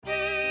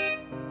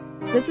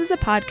This is a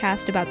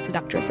podcast about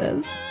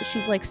seductresses.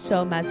 She's like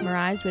so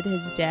mesmerized with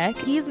his dick.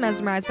 He's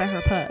mesmerized by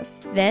her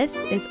puss. This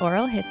is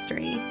oral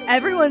history.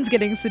 Everyone's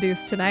getting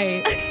seduced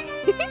tonight.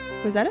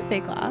 Was that a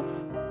fake laugh?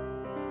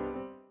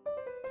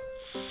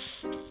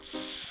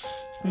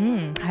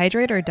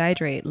 Hydrate or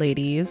dihydrate,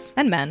 ladies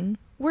and men.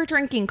 We're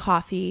drinking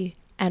coffee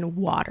and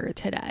water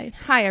today.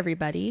 Hi,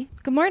 everybody.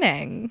 Good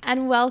morning.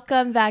 And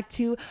welcome back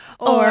to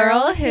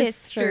Oral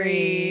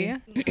History.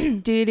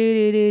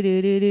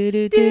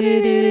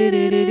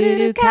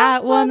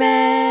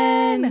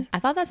 Catwoman. I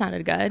thought that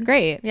sounded good.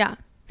 Great. Yeah.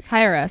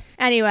 Hire us.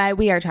 Anyway,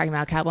 we are talking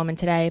about Catwoman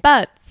today.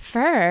 But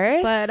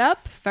up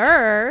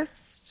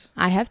first,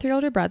 I have 3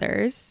 older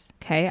brothers.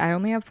 Okay, I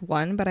only have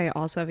one, but I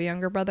also have a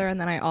younger brother, and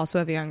then I also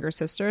have a younger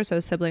sister. So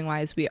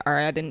sibling-wise, we are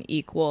at an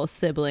equal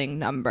sibling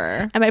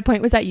number. And my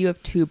point was that you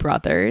have 2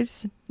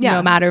 brothers, Yeah.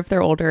 no matter if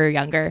they're older or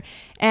younger.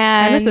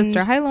 And I'm a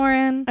sister. Hi,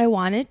 Lauren. I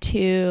wanted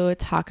to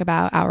talk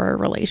about our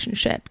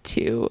relationship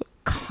to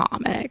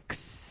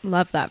comics.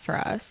 Love that for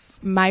us.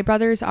 My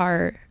brothers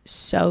are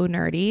so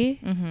nerdy.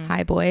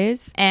 Hi,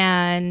 boys.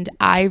 And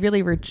I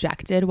really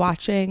rejected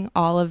watching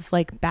all of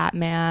like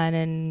Batman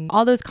and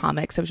all those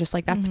comics. I was just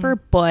like, that's for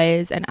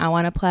boys, and I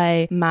want to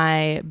play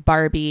my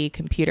Barbie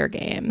computer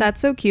game.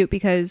 That's so cute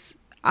because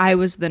I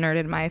was the nerd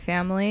in my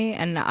family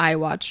and I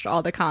watched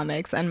all the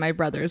comics, and my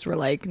brothers were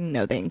like,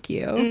 no, thank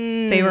you.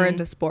 They were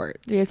into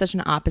sports. You're such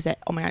an opposite.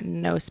 Oh my God,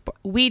 no sport.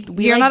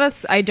 You're like,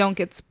 not I don't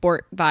get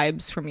sport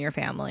vibes from your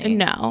family.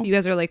 No. You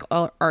guys are like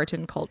art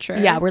and culture.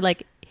 Yeah, we're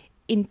like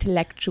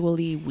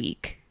intellectually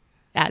weak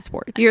at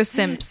sports. You're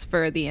simps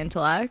for the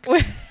intellect.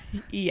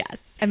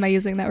 Yes. Am I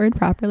using that word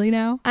properly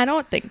now? I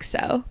don't think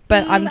so,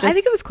 but I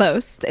think it was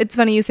close. It's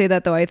funny you say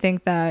that, though. I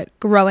think that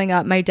growing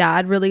up, my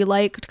dad really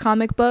liked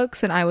comic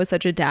books, and I was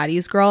such a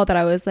daddy's girl that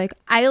I was like,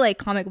 I like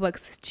comic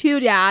books too,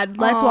 Dad.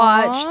 Let's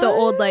watch the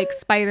old like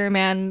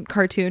Spider-Man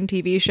cartoon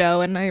TV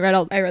show. And I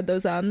read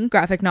those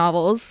graphic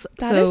novels.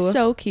 That is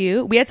so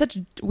cute. We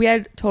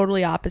had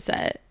totally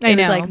opposite. I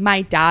know. Was like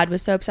my dad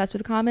was so obsessed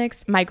with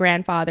comics. My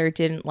grandfather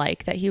didn't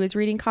like that he was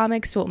reading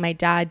comics. So what my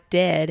dad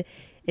did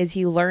is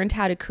he learned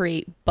how to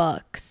create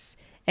books,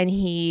 and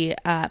he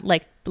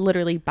like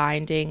literally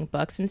binding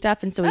books and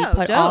stuff. And so he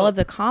put all of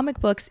the comic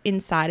books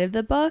inside of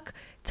the book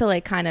to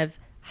like kind of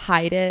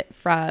hide it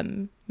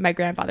from my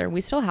grandfather, and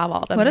we still have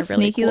all of them. What a They're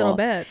really sneaky cool. little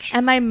bitch.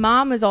 And my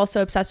mom was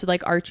also obsessed with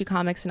like Archie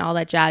comics and all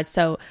that jazz.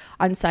 So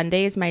on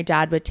Sundays, my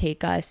dad would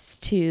take us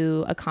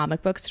to a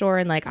comic book store,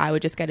 and like I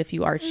would just get a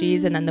few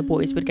Archies, and then the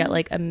boys would get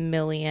like a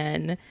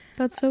million.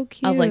 That's so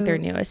cute. Of like their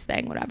newest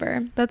thing,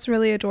 whatever. That's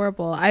really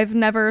adorable. I've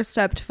never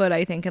stepped foot,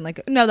 I think, in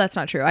like, no, that's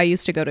not true. I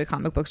used to go to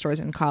comic book stores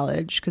in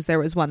college because there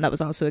was one that was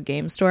also a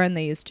game store, and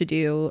they used to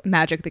do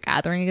Magic the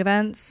Gathering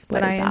events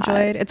that I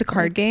enjoyed. It's a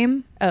card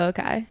game. Oh,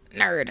 okay.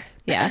 Nerd.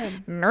 Yeah.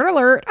 Nerd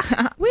alert.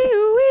 Woo,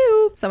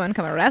 woo. Someone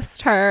come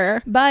arrest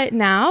her. But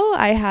now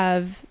I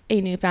have a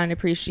newfound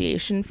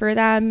appreciation for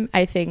them.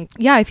 I think.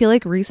 Yeah, I feel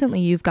like recently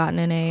you've gotten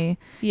in a.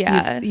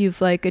 Yeah.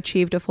 You've like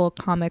achieved a full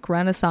comic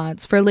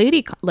renaissance for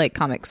lady like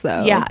comics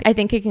though. Yeah. I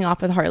think kicking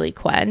off with Harley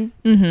Quinn.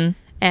 Mm-hmm.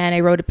 And I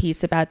wrote a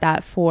piece about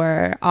that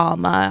for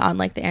Alma on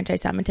like the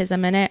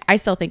anti-Semitism in it. I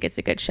still think it's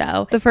a good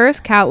show. The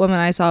first Catwoman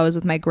I saw was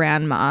with my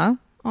grandma.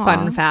 Aww.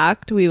 Fun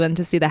fact, we went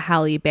to see the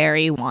Halle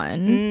Berry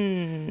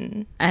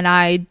one. And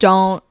I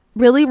don't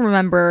really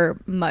remember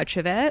much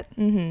of it,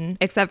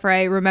 except for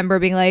I remember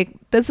being like,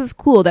 this is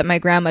cool that my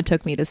grandma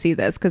took me to see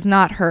this, because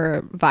not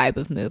her vibe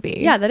of movie.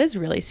 Yeah, that is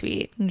really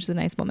sweet. She's a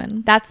nice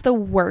woman. That's the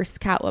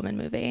worst Catwoman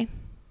movie.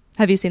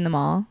 Have you seen them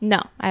all?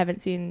 No, I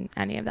haven't seen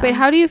any of them. Wait,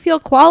 how do you feel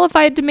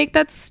qualified to make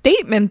that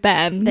statement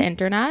then? The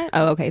internet.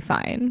 Oh, okay,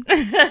 fine.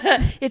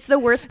 It's the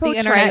worst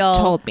portrayal the internet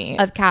told me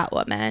of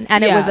Catwoman,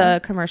 and it was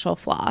a commercial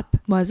flop.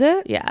 Was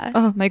it? Yeah.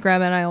 Oh, my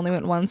grandma and I only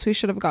went once. We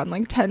should have gone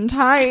like 10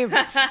 times.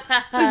 This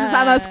is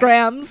on us,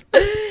 Grams.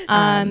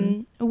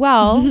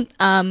 Well,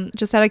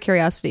 just out of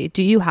curiosity,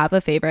 do you have a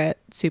favorite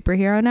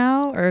superhero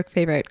now, or a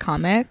favorite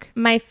comic?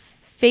 My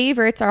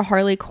favorites are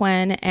Harley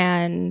Quinn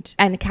and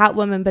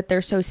Catwoman, but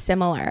they're so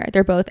similar.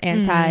 They're both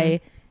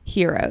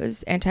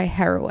anti-heroes,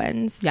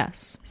 anti-heroines.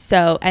 Yes.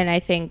 So, and I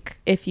think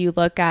if you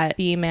look at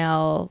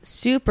female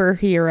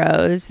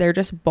superheroes, they're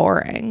just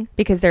boring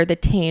because they're the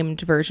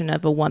tamed version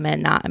of a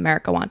woman that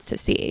America wants to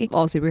see.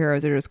 All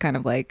superheroes are just kind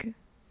of like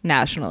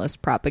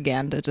nationalist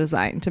propaganda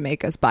designed to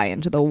make us buy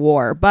into the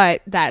war.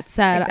 But that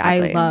said,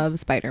 Exactly. I love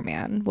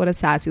Spider-Man. What a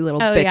sassy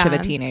little bitch of a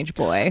teenage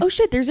boy. Oh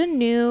shit, there's a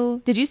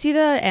new... Did you see the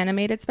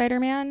animated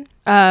Spider-Man?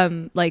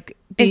 Like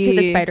Into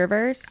the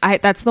Spider-Verse?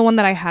 That's the one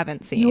that I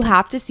haven't seen. You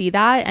have to see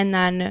that, and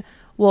then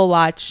we'll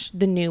watch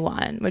the new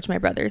one, which my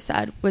brother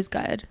said was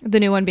good. The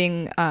new one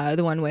being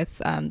the one with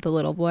the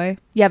little boy.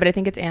 Yeah, but I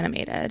think it's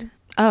animated.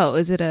 Oh,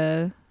 is it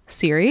a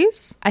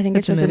series? I think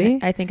it's just a movie.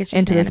 I think it's just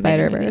Into an the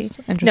animated Spider-Verse.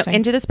 movie. Interesting. No,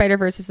 Into the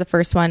Spider-Verse is the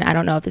first one. I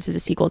don't know if this is a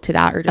sequel to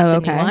that or just a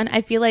new one.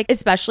 I feel like,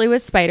 especially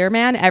with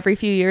Spider-Man, every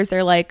few years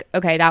they're like,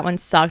 okay, that one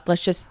sucked.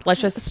 Let's just start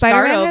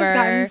Spider-Man over. has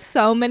gotten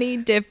so many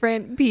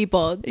different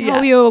people.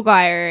 Tobey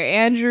Maguire,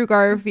 Andrew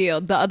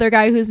Garfield, the other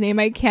guy whose name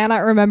I cannot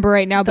remember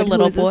right now, but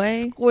little who is boy,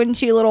 a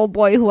squinchy little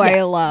boy who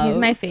I love. He's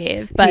my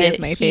fave, but he is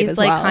my fave he's as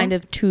like well. kind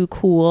of too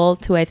cool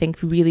to, I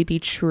think, really be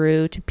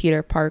true to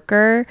Peter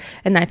Parker,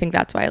 and I think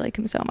that's why I like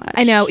him so much.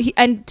 I know,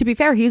 and to be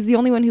fair, he's the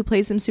only one who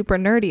plays him super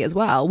nerdy as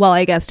well. Well,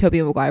 I guess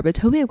Tobey Maguire, but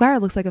Tobey Maguire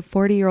looks like a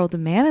 40-year-old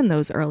man in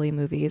those early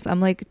movies. I'm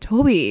like,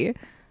 Tobey,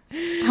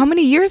 how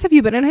many years have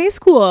you been in high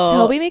school?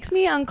 Tobey makes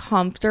me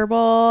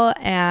uncomfortable,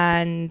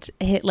 and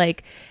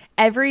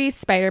every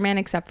Spider-Man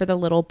except for the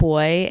little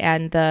boy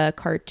and the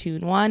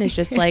cartoon one is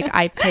just like,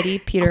 I pity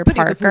Peter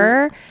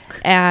Parker,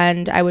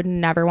 and I would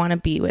never want to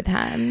be with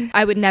him.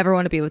 I would never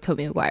want to be with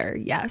Tobey Maguire.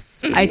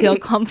 Yes. I feel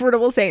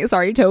comfortable saying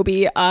sorry,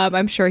 Toby.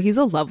 I'm sure he's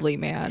a lovely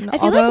man. I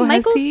feel like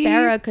Michael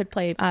Cera could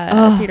play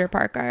Peter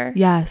Parker.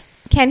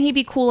 Yes. Can he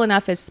be cool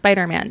enough as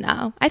Spider-Man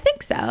though? I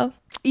think so.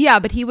 Yeah,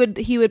 but he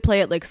would play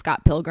it like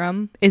Scott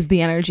Pilgrim is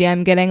the energy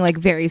I'm getting, like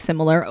very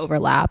similar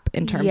overlap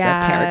in terms of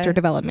character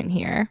development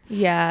here.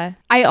 Yeah.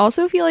 I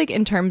also feel like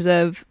in terms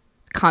of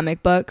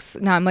comic books,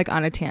 now I'm like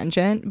on a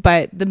tangent,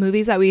 but the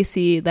movies that we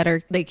see that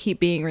are, they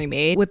keep being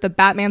remade. With the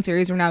Batman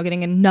series, we're now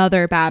getting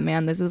another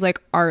Batman. This is like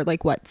our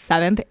like what,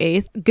 7th,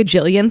 8th,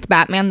 gajillionth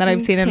Batman that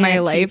I've seen in my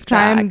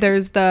lifetime.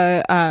 There's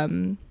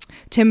the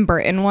Tim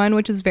Burton one,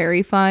 which is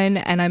very fun,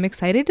 and I'm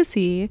excited to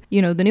see, you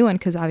know, the new one,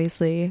 because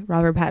obviously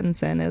Robert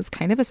Pattinson is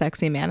kind of a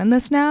sexy man in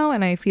this now,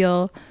 and I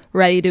feel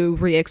ready to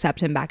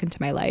re-accept him back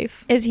into my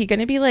life. Is he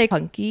gonna be like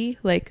punky?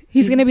 Like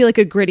he's gonna be like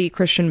a gritty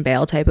Christian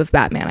Bale type of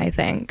Batman, I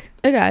think.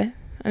 Okay,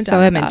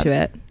 I'm into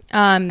it.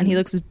 And he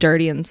looks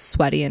dirty and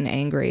sweaty and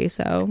angry,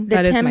 so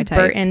that is my type. The Tim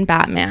Burton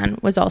Batman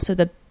was also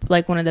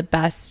one of the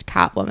best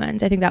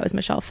Catwomans. I think that was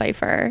Michelle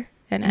Pfeiffer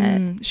in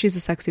it. She's a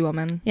sexy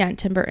woman. Yeah, and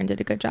Tim Burton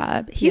did a good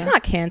job. He's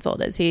not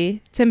canceled, is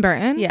he? Tim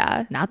Burton?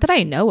 Yeah. Not that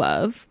I know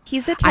of.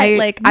 He's a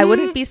type, I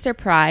wouldn't be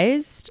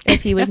surprised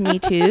if he was Me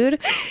Too'd.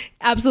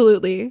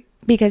 Absolutely.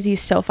 Because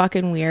he's so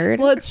fucking weird.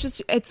 Well,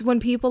 it's when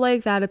people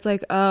like that, it's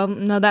like,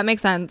 no, that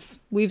makes sense.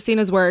 We've seen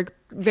his work.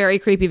 Very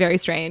creepy, very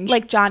strange.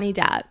 Like Johnny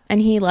Depp.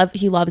 And he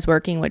loves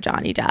working with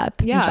Johnny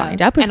Depp. Yeah. And Johnny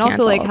Depp was also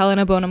canceled. like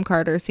Helena Bonham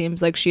Carter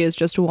seems like she is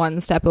just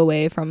one step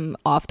away from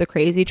off the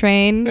crazy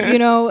train, you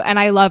know, and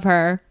I love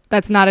her.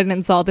 That's not an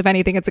insult. If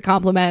anything, it's a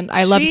compliment.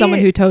 I love someone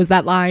who toes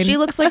that line. She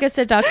looks like a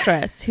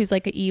seductress who's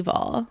like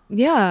evil.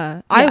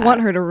 Yeah. I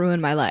want her to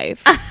ruin my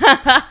life.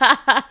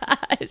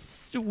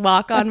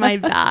 Walk on my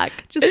back.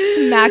 Just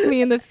smack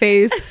me in the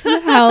face,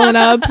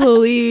 Helena,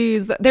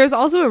 please. There's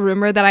also a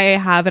rumor that I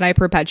have and I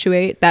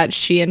perpetuate that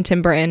she and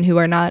Tim Burton, who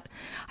are not,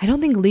 I don't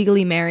think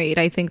legally married,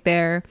 I think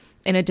they're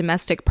in a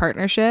domestic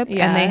partnership,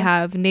 and they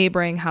have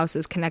neighboring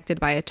houses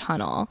connected by a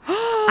tunnel.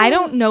 I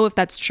don't know if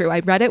that's true. I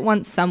read it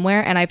once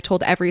somewhere, and I've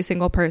told every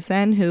single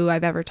person who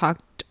I've ever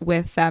talked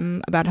with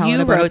them about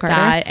Helena Bonham Carter.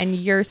 You wrote that, and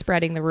you're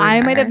spreading the rumor.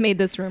 I might have made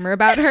this rumor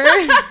about her.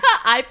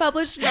 I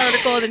published an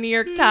article in the New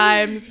York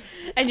Times,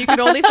 and you can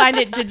only find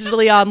it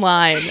digitally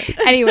online.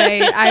 Anyway,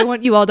 I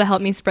want you all to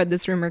help me spread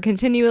this rumor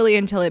continually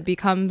until it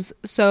becomes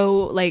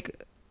so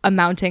like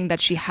amounting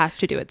that she has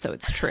to do it so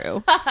it's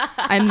true.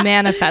 I'm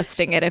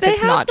manifesting it if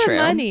it's not true.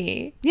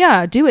 Money.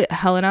 Yeah, do it,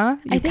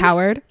 Helena, you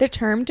coward. The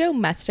term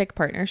domestic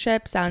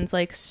partnership sounds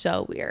like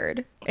so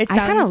weird. I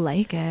kind of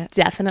like it.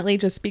 Definitely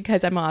just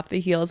because I'm off the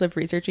heels of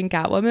researching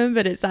Catwoman,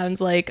 but it sounds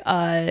like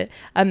a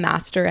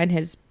master and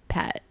his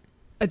pet.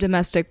 A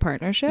domestic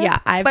partnership? Yeah,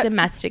 I've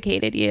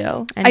domesticated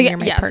you and you're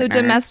my partner. So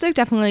domestic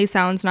definitely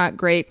sounds not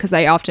great because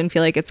I often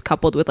feel like it's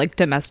coupled with like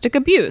domestic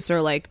abuse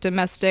or like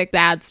domestic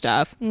bad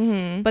stuff.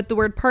 Mm-hmm. But the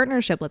word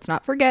partnership, let's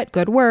not forget,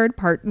 good word,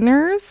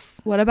 partners.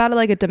 What about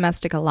like a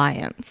domestic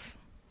alliance?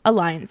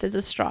 Alliance is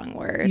a strong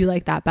word. You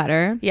like that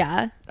better?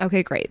 Yeah.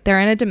 Okay, great. They're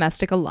in a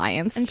domestic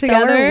alliance and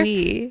together. So are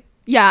we.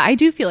 Yeah, I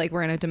do feel like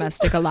we're in a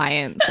domestic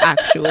alliance,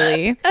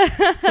 actually.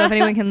 So if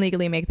anyone can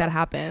legally make that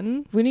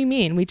happen. What do you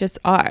mean? We just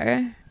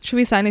are. Should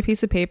we sign a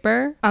piece of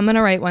paper? I'm going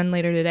to write one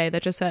later today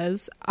that just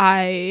says,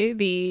 I,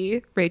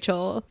 the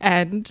Rachel,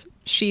 and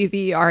she,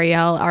 the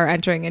Ariel, are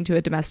entering into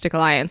a domestic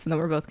alliance, and then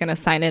we're both going to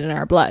sign it in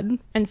our blood.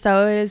 And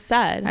so it is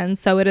said. And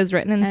so it is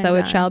written, and so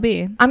it shall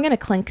be. I'm going to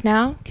clink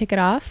now. Kick it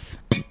off.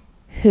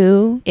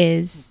 Who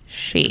is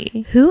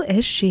she? Who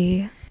is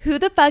she? Who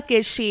the fuck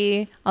is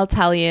she? I'll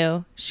tell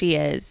you. She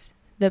is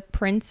the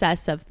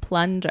Princess of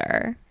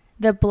Plunder.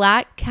 The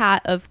Black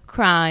Cat of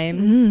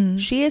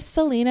Crimes. She is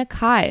Selena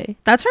Kyle.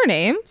 That's her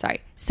name?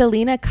 Sorry.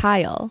 Selena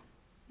Kyle.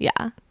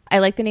 Yeah. I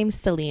like the name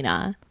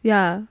Selena.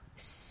 Yeah.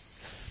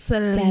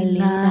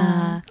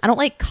 Selena. I don't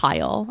like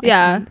Kyle.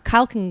 Yeah.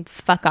 Kyle can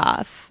fuck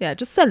off. Yeah,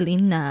 just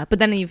Selena. But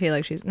then you feel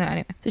like she's... No,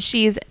 anyway. So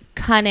she's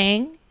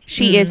cunning.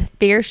 She is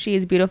fierce. She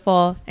is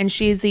beautiful. And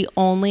she's the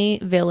only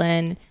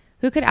villain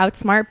who could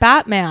outsmart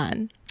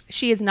Batman.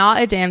 She is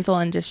not a damsel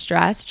in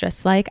distress,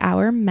 just like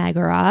our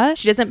Megara.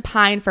 She doesn't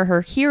pine for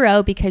her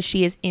hero because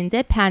she is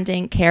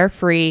independent,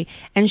 carefree,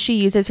 and she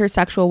uses her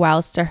sexual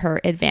wiles to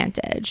her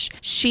advantage.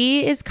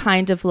 She is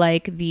kind of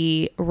like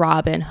the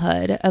Robin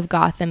Hood of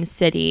Gotham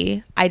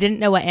City. I didn't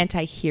know what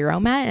anti-hero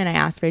meant, and I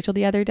asked Rachel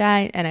the other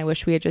day, and I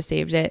wish we had just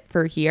saved it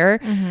for here.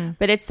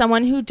 But it's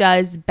someone who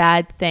does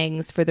bad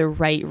things for the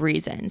right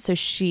reason. So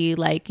she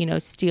like, you know,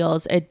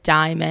 steals a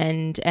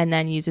diamond and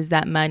then uses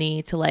that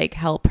money to like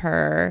help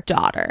her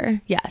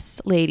daughter.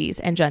 Yes, ladies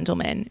and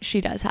gentlemen,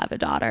 she does have a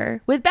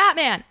daughter with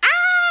Batman.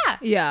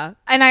 Yeah.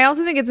 And I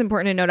also think it's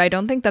important to note, I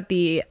don't think that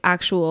they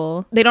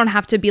don't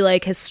have to be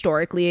like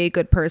historically a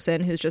good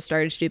person who's just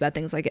started to do bad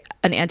things. Like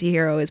an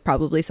anti-hero is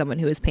probably someone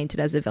who is painted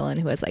as a villain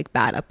who has like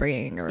bad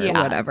upbringing or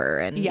whatever,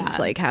 and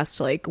like has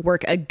to like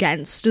work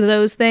against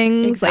those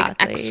things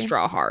like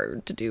extra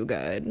hard to do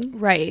good.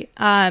 Right.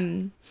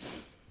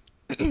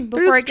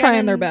 They're just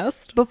trying their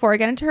best. Before I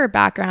get into her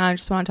background, I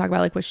just want to talk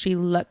about like what she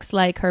looks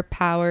like, her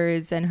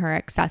powers, and her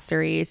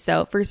accessories.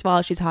 So first of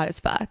all, she's hot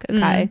as fuck.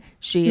 Okay,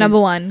 she's number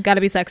one.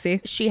 Gotta be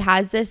sexy. She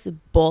has this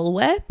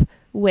bullwhip,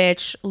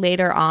 which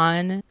later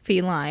on,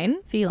 Feline.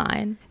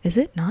 Is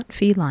it not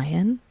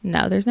feline?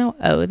 No, there's no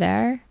O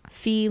there.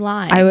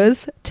 Feline. I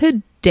was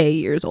today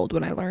years old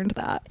when I learned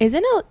that. Is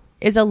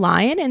a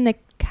lion in the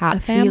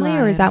cat family, feline.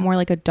 or is that more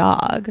like a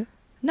dog?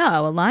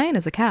 No, a lion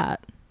is a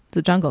cat. It's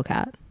a jungle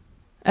cat.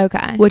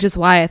 Okay. Which is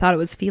why I thought it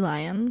was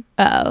feline.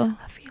 Oh.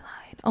 A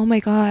feline. Oh my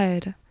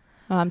God.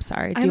 Oh, I'm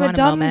sorry. I'm a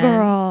dumb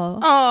girl.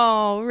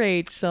 Oh,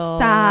 Rachel.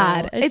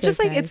 Sad. It's just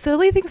like, it's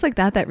silly things like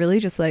that really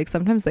just like,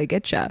 sometimes they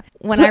get you.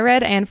 When I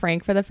read Anne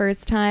Frank for the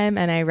first time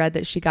and I read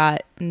that she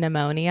got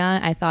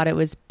pneumonia, I thought it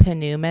was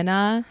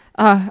pneumona.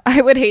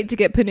 I would hate to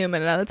get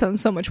pneumonia. That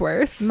sounds so much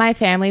worse. My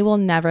family will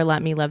never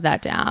let me live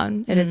that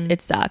down.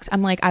 It sucks.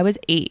 I'm like, I was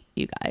 8,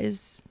 you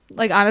guys.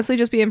 Like, honestly,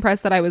 just be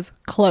impressed that I was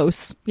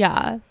close.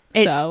 Yeah.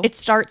 It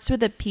starts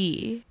with a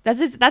P.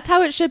 That's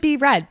how it should be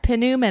read.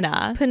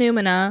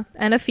 Pneumona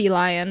and a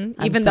feline.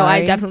 Even though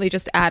I definitely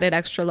just added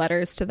extra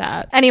letters to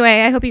that.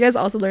 Anyway, I hope you guys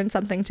also learned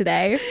something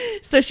today.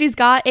 So she's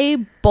got a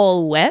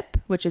bullwhip,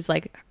 which is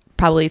like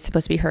probably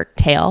supposed to be her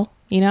tail,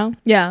 you know?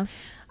 Yeah.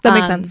 That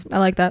makes sense. I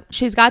like that.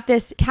 She's got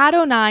this cat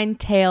o' nine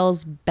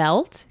tails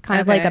belt, kind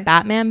of like a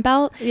Batman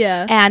belt.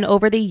 Yeah. And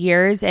over the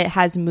years, it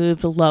has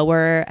moved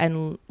lower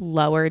and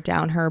lower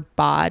down her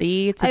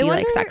body to be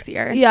like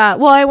sexier. Yeah.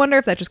 Well, I wonder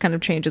if that just kind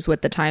of changes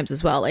with the times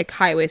as well. Like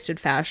high-waisted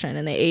fashion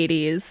in the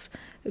 80s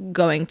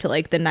going to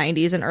like the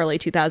 90s and early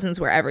 2000s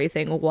where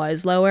everything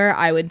was lower.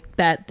 I would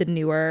bet the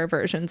newer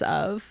versions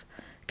of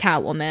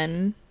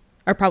Catwoman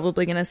are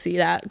probably going to see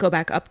that go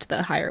back up to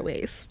the higher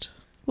waist.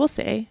 We'll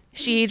see.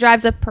 She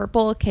drives a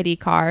purple kitty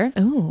car.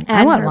 Ooh,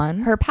 I want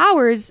one. Her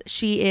powers,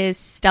 she is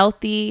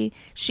stealthy.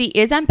 She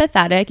is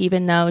empathetic,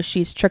 even though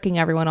she's tricking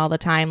everyone all the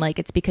time. Like,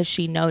 it's because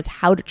she knows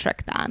how to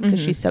trick them because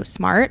she's so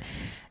smart.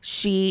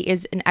 She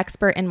is an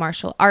expert in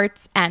martial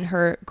arts, and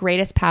her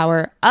greatest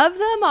power of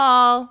them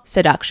all,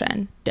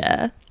 seduction.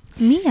 Duh.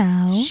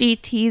 Meow. She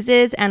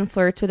teases and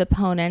flirts with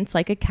opponents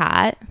like a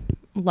cat.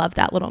 Love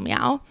that little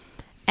meow.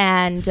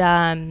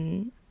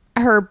 And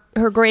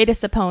her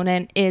greatest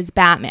opponent is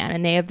Batman,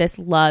 and they have this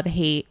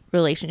love-hate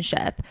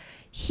relationship.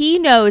 He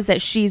knows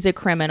that she's a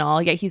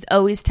criminal, yet he's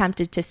always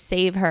tempted to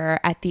save her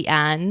at the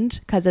end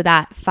because of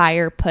that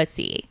fire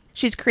pussy.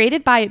 She's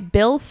created by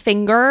Bill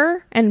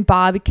Finger and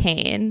Bob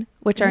Kane,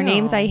 which are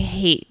names I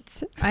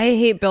hate. I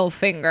hate Bill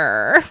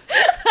Finger.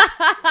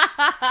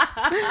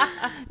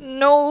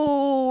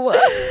 No.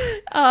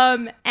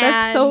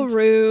 That's so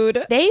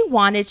rude. They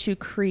wanted to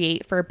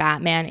create for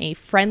Batman a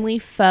friendly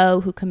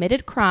foe who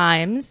committed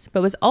crimes,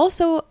 but was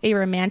also a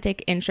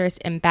romantic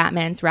interest in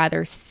Batman's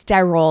rather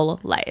sterile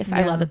life. Yeah.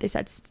 I love that they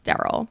said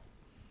sterile.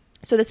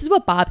 So this is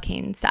what Bob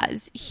Kane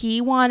says.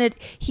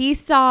 He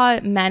saw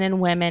men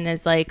and women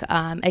as like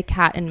a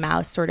cat and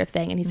mouse sort of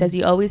thing. And he says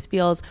he always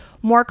feels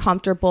more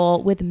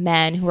comfortable with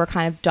men who are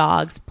kind of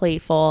dogs,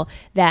 playful,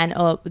 than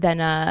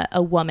a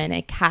woman,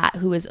 a cat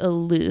who is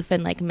aloof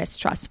and like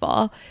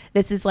mistrustful.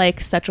 This is like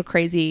such a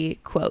crazy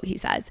quote. He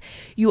says,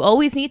 "You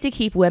always need to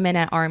keep women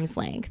at arm's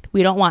length.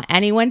 We don't want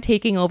anyone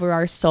taking over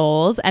our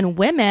souls, and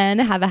women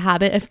have a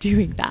habit of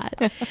doing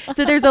that."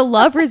 So there's a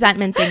love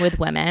resentment thing with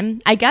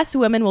women. I guess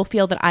women will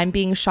feel that I'm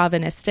being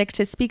chauvinistic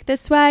to speak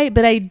this way,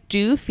 but I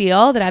do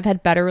feel that I've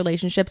had better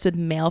relationships with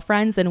male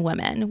friends than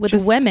women. With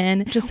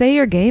women, just say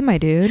you're gay, my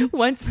dude.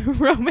 Once the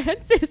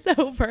romance is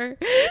over,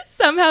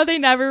 somehow they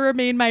never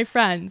remain my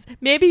friends.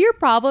 Maybe your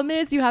problem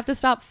is you have to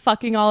stop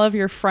fucking all of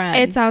your friends.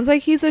 It sounds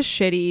like he's a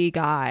shitty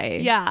guy.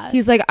 Yeah.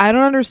 He's like, I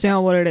don't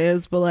understand what it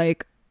is, but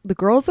like the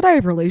girls that I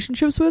have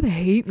relationships with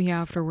hate me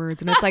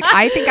afterwards. And it's like,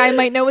 I think I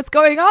might know what's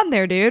going on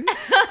there, dude.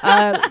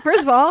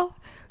 First of all,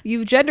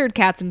 you've gendered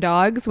cats and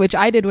dogs, which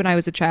I did when I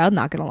was a child.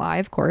 Not gonna lie,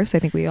 of course. I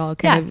think we all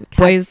kind of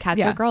cats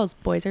are girls,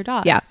 boys are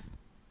dogs. Yeah.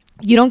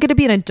 You don't get to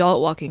be an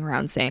adult walking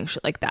around saying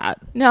shit like that.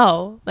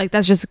 No. Like,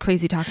 that's just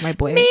crazy talk, my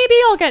boy. Maybe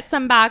I'll get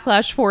some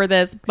backlash for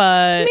this,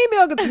 but... Maybe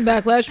I'll get some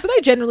backlash, but I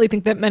generally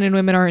think that men and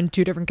women are in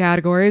two different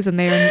categories and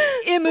they are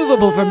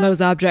immovable from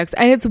those objects.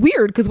 And it's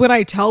weird because when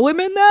I tell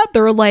women that,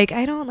 they're like,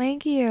 I don't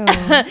like you.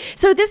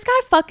 So this guy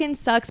fucking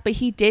sucks, but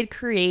he did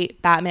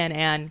create Batman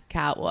and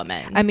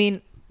Catwoman. I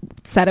mean,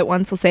 said it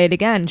once, I'll say it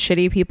again.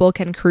 Shitty people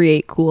can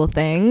create cool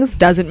things.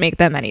 Doesn't make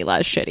them any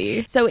less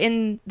shitty. So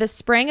in the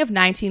spring of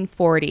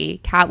 1940,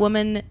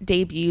 Catwoman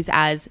debuts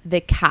as the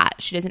Cat.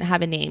 She doesn't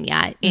have a name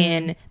yet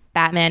in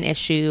Batman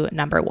issue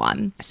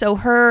 #1. So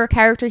her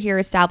character here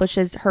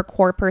establishes her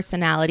core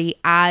personality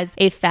as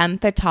a femme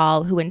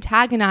fatale who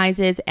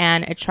antagonizes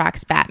and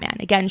attracts Batman.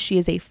 Again, she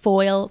is a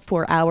foil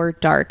for our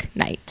Dark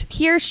Knight.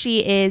 Here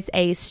she is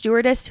a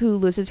stewardess who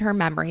loses her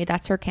memory.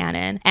 That's her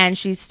canon. And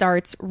she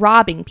starts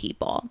robbing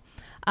people.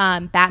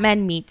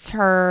 Batman meets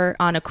her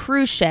on a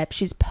cruise ship.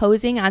 She's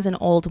posing as an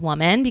old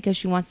woman because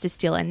she wants to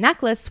steal a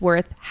necklace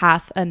worth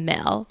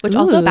 $500,000, which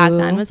also back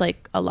then was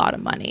like a lot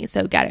of money.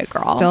 So get it,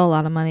 girl. Still a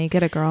lot of money.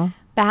 Get it, girl.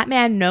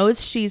 Batman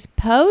knows she's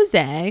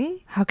posing.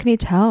 How can he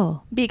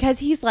tell? Because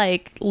he's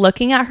like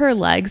looking at her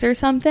legs or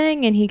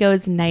something and he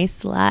goes,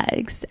 nice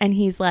legs. And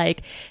he's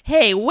like,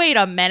 hey, wait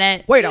a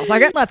minute. Wait a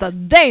second. That's a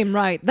dame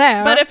right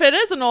there. But if it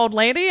is an old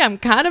lady, I'm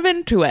kind of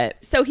into it.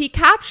 So he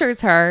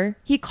captures her.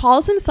 He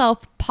calls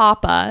himself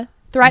Papa,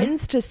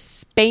 threatens to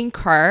spank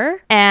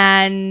her,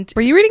 and...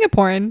 Were you reading a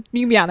porn?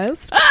 You can be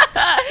honest.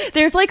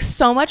 There's like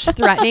so much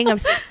threatening of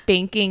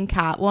spanking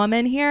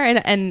Catwoman here,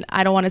 and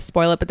I don't want to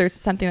spoil it, but there's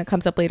something that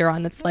comes up later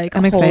on that's like,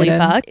 I'm holy excited.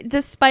 fuck.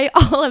 Despite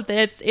all of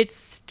this, it's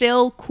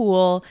still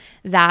cool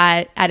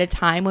that at a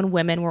time when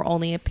women were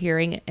only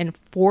appearing in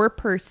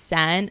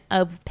 4%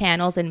 of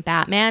panels in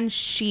Batman,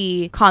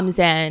 she comes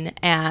in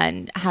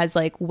and has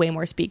like way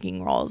more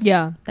speaking roles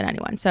than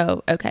anyone.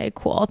 So, okay,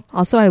 cool.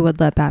 Also, I would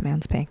let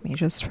Batman spank me,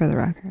 just for the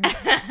record.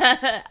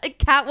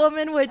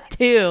 Catwoman would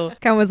too.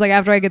 Ken was like,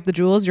 after I get the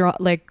jewels, you're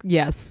like,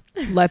 yes,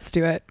 let's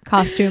do it.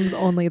 Costumes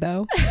only,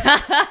 though.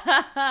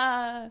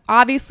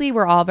 Obviously,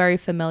 we're all very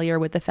familiar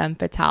with the femme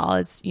fatale,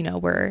 as you know,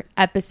 we're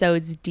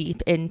episodes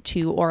deep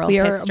into oral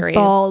history. We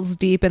are balls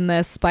deep in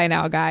this by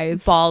now,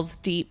 guys. Balls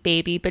deep,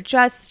 baby. But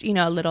just, you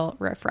know, a little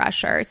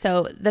refresher.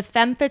 So the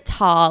femme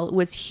fatale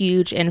was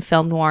huge in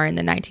film noir in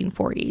the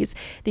 1940s.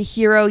 The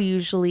hero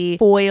usually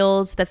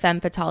foils the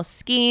femme fatale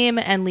scheme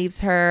and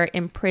leaves her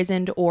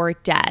imprisoned or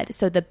dead.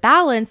 So the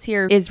balance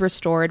here is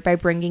restored by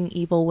bringing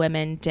evil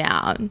women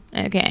down.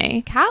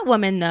 Okay.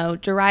 Catwoman, though,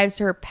 derives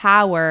her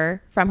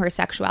power from her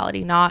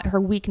sexuality, not her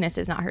weakness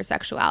is not her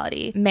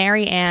sexuality.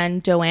 Mary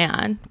Ann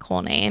Doane,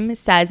 cool name,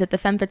 says that the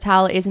femme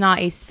fatale is not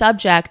a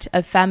subject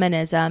of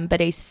feminism, but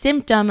a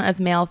symptom of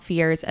male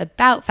fears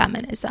about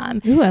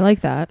feminism. Ooh, I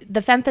like that.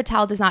 The femme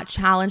fatale does not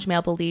challenge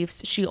male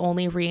beliefs. She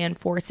only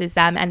reinforces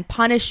them, and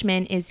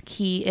punishment is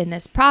key in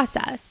this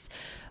process.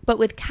 But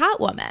with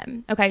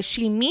Catwoman, okay,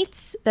 she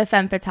meets the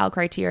femme fatale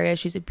criteria.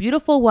 She's a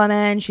beautiful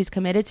woman. She's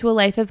committed to a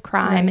life of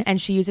crime, right.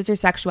 And she uses her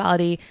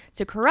sexuality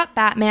to corrupt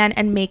Batman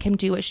and make him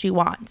do what she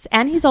wants.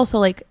 And he's also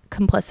like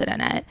complicit in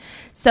it.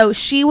 So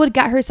she would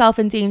get herself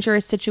in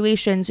dangerous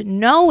situations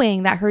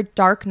knowing that her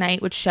Dark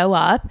Knight would show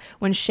up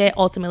when shit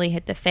ultimately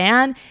hit the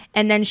fan.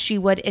 And then she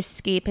would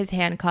escape his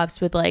handcuffs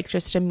with like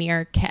just a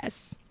mere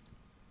kiss.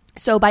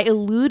 So by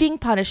eluding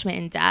punishment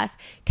and death,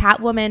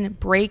 Catwoman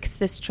breaks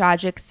this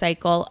tragic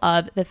cycle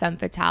of the femme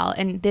fatale.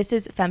 And this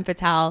is femme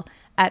fatale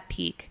at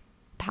peak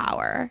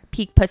power,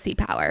 peak pussy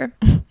power.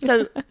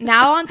 So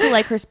now on to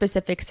like her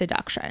specific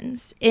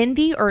seductions. In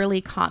the early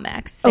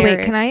comics. Oh,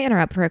 wait, can I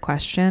interrupt for a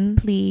question?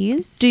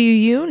 Please. Do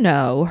you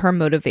know her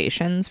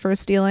motivations for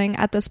stealing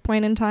at this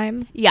point in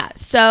time? Yeah.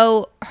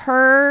 So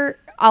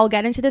I'll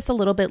get into this a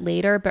little bit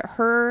later, but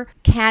her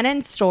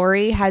canon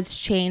story has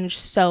changed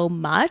so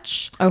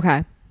much.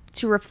 Okay.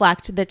 To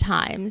reflect the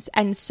times.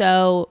 And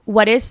so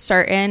what is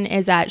certain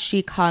is that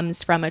she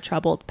comes from a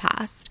troubled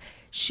past.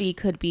 She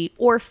could be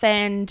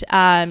orphaned.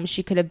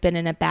 She could have been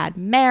in a bad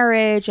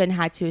marriage and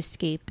had to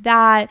escape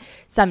that.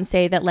 Some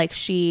say that like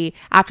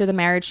after the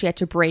marriage, she had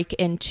to break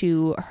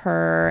into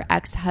her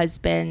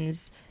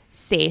ex-husband's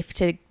safe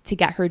to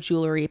get her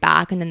jewelry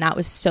back, and then that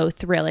was so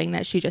thrilling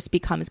that she just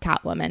becomes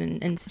Catwoman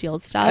and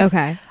steals stuff.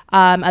 Okay.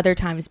 Other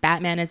times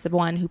Batman is the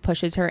one who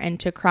pushes her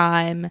into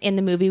crime. In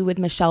the movie with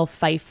Michelle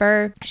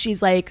Pfeiffer,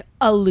 she's like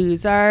a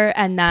loser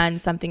and then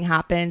something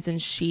happens and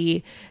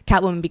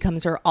Catwoman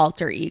becomes her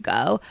alter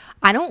ego.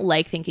 I don't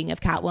like thinking of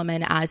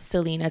Catwoman as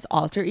Selina's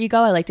alter ego.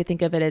 I like to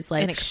think of it as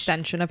like an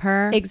extension of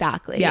her.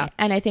 Exactly. Yeah.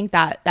 And I think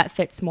that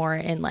fits more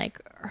in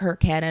like her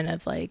canon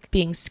of like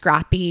being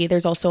scrappy.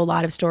 There's also a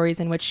lot of stories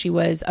in which she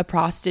was a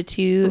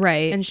prostitute,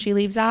 right? And she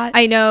leaves that.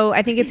 I know.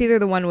 I think it's either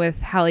the one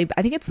with Halle.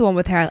 I think it's the one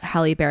with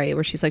Halle Berry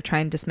where she's like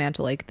trying to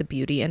dismantle like the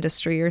beauty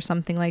industry or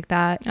something like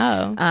that.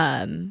 Oh.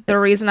 The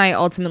reason I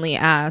ultimately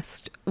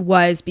asked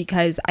was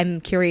because I'm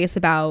curious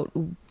about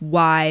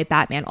why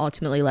Batman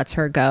ultimately lets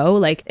her go.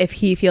 Like if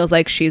he feels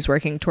like she's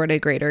working toward a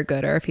greater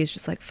good, or if he's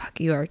just like,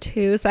 fuck, you are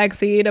too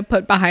sexy to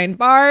put behind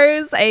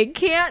bars. I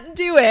can't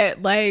do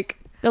it. Like.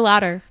 The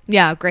latter.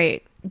 Yeah,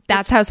 great.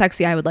 That's how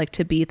sexy I would like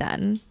to be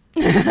then.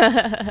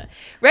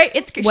 Right,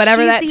 it's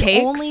whatever she's that the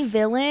takes. only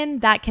villain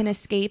that can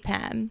escape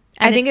him.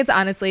 I think it's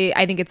honestly,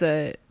 I think it's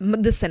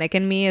the cynic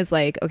in me is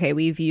like, okay,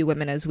 we view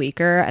women as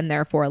weaker and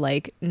therefore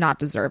like not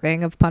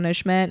deserving of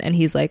punishment. And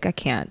he's like, I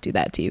can't do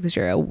that to you because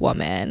you're a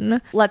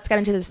woman. Let's get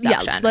into this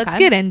deduction. Yes, let's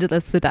get into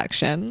this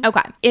deduction.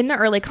 Okay. In the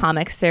early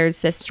comics, there's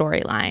this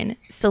storyline.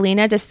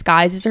 Selena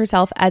disguises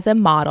herself as a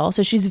model.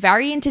 So she's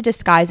very into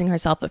disguising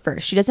herself at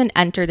first. She doesn't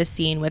enter the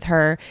scene with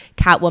her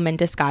Catwoman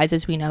disguise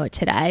as we know it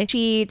today.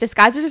 She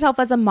disguises herself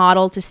as a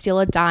model to steal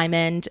a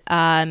diamond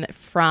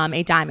from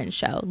a diamond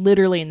show,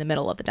 literally in the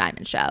middle of the diamond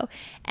show.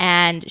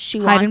 And she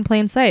hide in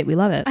plain sight. We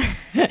love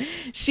it.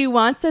 She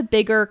wants a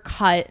bigger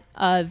cut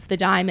of the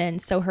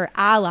diamond. So her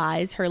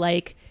allies, her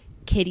like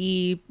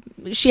kitty,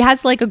 she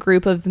has like a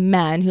group of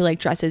men who like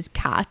dress as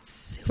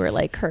cats who are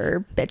like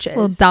her bitches.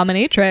 Well,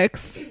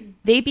 dominatrix.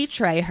 They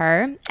betray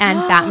her and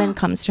Batman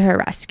comes to her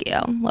rescue.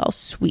 Little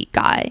sweet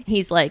guy.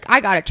 He's like,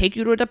 I gotta take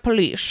you to the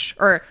police,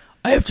 or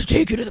I have to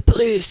take you to the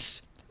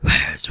police.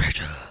 Where's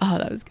Rachel? Oh,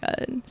 that was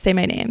good. Say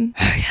my name.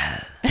 Oh,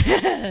 yeah.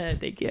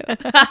 Thank you.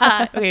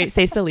 Okay,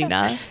 say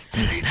Selena.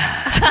 Selena.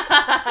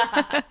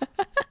 I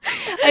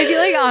feel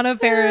like Anna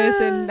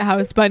Faris in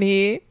House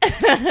Bunny.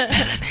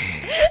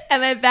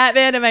 Am I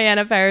Batman? Am I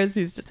Anna Faris?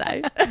 Who's to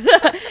say?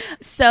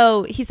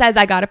 So he says,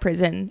 I got to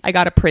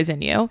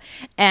prison you.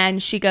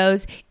 And she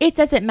goes, it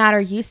doesn't matter.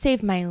 You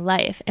saved my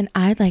life. And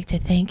I'd like to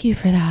thank you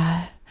for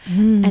that.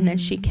 And then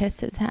she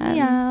kisses him.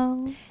 Yeah.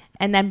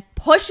 And then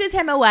pushes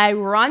him away,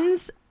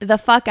 runs the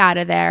fuck out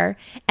of there.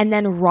 And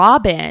then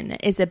Robin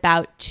is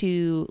about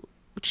to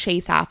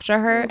chase after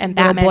her. And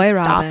Batman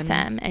stops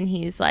him. And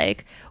he's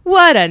like,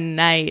 what a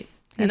night.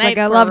 He's like,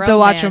 I love to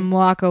watch him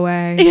walk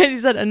away. He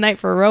said, a night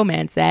for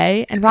romance,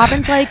 eh? And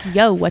Robin's like,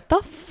 yo, what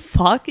the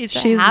fuck is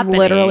She's happening?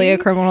 Literally a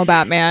criminal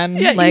Batman.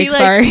 Yeah,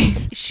 sorry.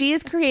 She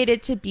is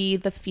created to be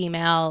the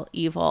female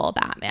evil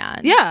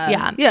Batman.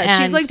 Yeah.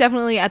 And she's like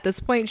definitely at this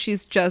point,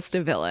 she's just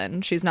a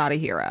villain. She's not a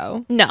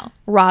hero. No.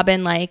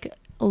 Robin like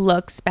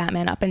looks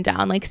Batman up and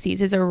down, like sees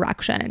his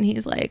erection, and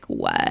he's like,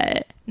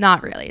 what?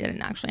 Not really. It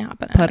didn't actually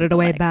happen. Put it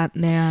away,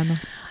 Batman.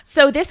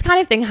 So this kind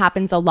of thing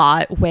happens a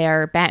lot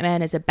where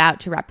Batman is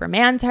about to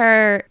reprimand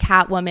her.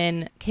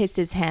 Catwoman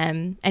kisses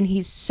him and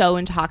he's so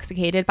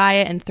intoxicated by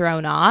it and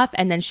thrown off.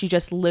 And then she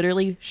just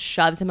literally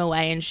shoves him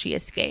away and she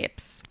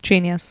escapes.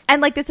 Genius.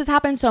 And like this has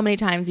happened so many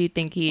times you'd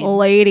think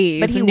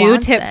Ladies, but he new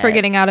tip for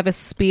getting out of a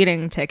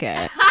speeding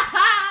ticket.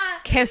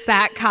 Kiss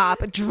that cop,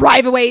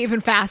 drive away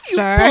even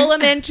faster. You pull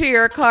him into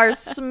your car,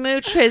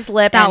 smooch his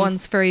lip. That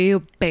one's for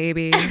you,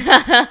 baby.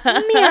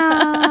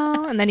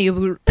 Meow. And then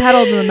you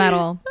pedal to the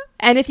metal.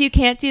 And if you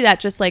can't do that,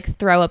 just like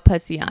throw a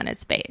pussy on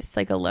his face,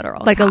 like a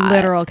literal cat. A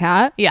literal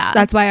cat? Yeah.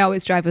 That's why I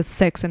always drive with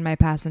 6 in my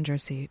passenger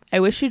seat.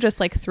 I wish you just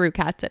like threw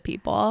cats at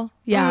people.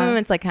 Yeah.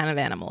 It's like kind of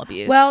animal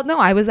abuse. Well, no,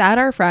 I was at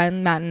our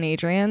friend Matt and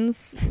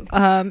Adrian's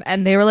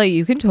and they were like,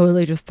 you can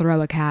totally just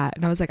throw a cat.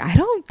 And I was like, I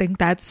don't think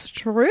that's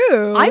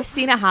true. I've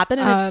seen it happen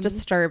and it's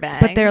disturbing.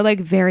 But they're like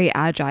very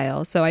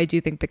agile. So I do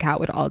think the cat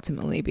would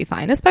ultimately be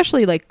fine,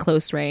 especially like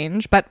close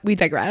range. But we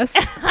digress.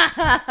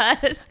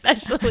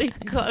 Especially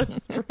close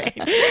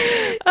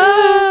range.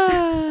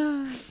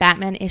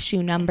 Batman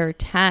issue number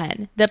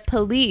 10. The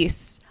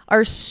police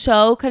are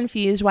so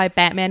confused why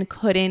Batman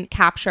couldn't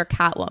capture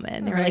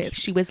Catwoman. They were like,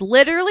 she was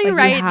literally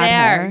right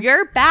there.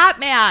 You're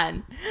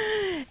Batman.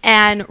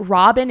 And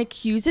Robin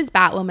accuses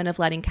Batwoman of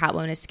letting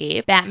Catwoman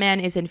escape. Batman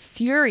is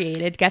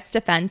infuriated, gets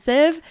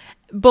defensive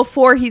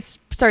before he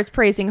starts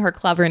praising her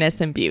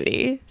cleverness and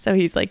beauty. So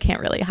he's like, can't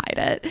really hide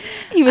it.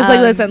 He was like,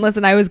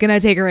 listen, I was going to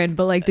take her in,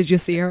 but like, did you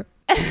see her?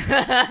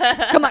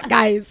 Come on,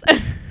 guys.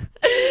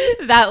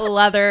 That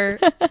leather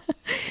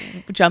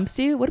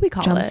jumpsuit, what do we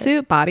call it?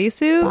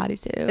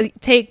 Bodysuit.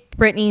 Take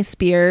Britney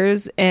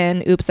Spears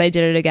and Oops, I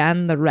Did It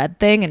Again, the red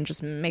thing, and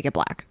just make it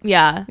black.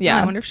 Yeah.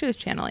 I wonder if she was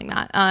channeling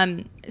that.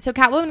 So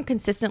Catwoman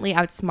consistently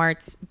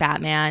outsmarts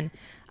Batman.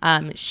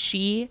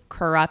 She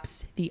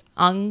corrupts the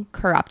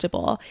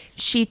uncorruptible.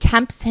 She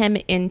tempts him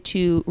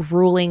into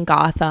ruling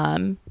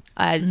Gotham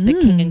as the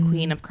king and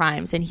queen of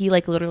crimes, and he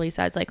like literally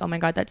says like, oh my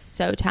god, that's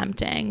so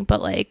tempting,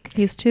 but like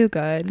he's too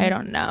good. I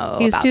don't know,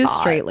 he's too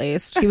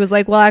straight-laced. He was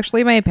like, well,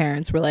 actually my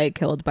parents were like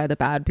killed by the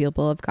bad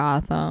people of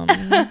Gotham, so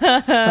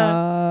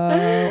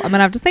I'm gonna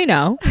have to say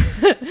no.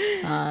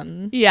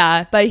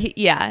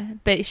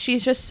 But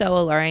she's just so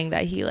alluring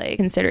that he like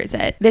considers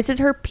it. This is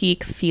her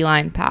peak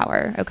feline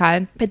power,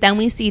 okay? But then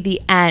we see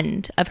the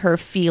end of her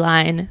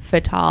feline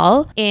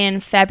Fatale in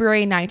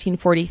February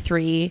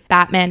 1943,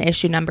 Batman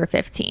issue number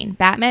 15.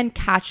 Batman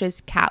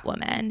catches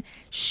Catwoman.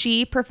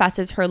 She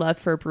professes her love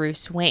for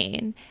Bruce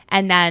Wayne,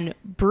 and then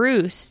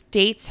Bruce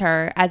dates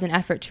her as an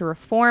effort to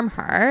reform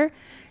her.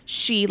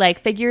 She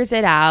like figures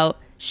it out.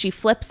 She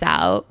flips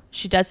out.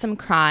 She does some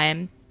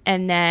crime.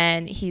 And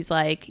then he's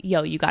like,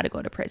 yo, you got to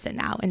go to prison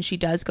now. And she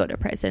does go to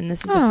prison.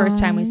 This is the first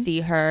time we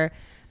see her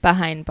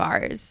behind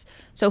bars.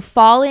 So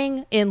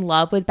falling in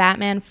love with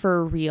Batman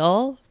for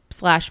real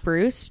 /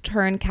 Bruce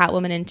turned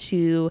Catwoman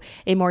into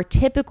a more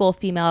typical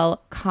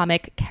female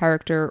comic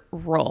character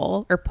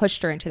role, or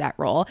pushed her into that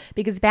role,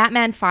 because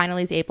Batman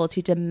finally is able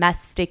to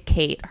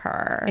domesticate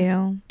her.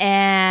 Ew.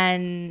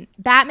 And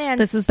Batman...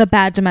 This is the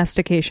bad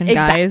domestication,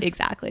 guys.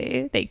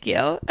 Exactly. Thank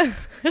you.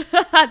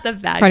 The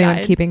bad For anyone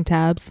guide. keeping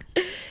tabs.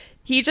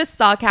 He just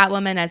saw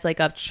Catwoman as like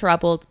a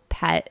troubled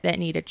pet that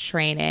needed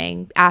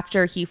training.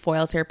 After he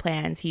foils her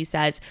plans, he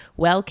says,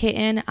 "Well,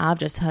 kitten, I've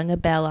just hung a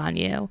bell on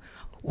you."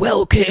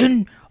 "Well,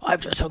 kitten,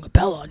 I've just hung a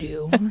bell on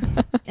you."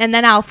 And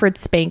then Alfred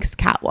spanks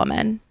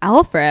Catwoman.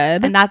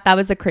 Alfred? And that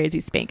was the crazy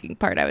spanking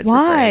part I was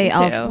Why?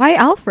 referring to. Why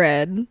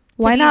Alfred?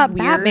 Why be not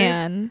weird?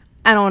 Batman?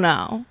 I don't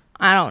know.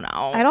 I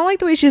don't like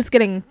the way she's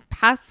getting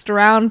passed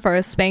around for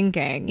a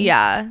spanking.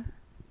 Yeah.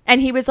 And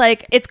he was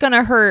like, "It's going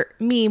to hurt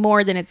me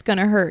more than it's going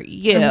to hurt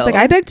you." And it's like,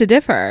 I beg to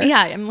differ.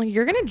 Yeah. I'm like,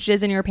 you're going to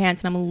jizz in your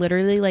pants and I'm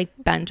literally like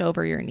bent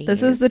over your knees.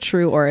 This is the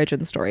true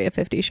origin story of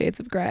 50 Shades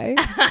of Grey.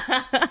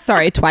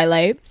 Sorry,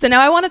 Twilight. So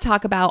now I want to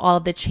talk about all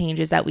of the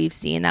changes that we've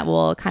seen that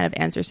will kind of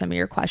answer some of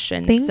your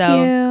questions. Thank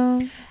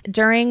you.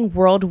 During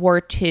World War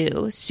II,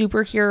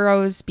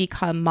 superheroes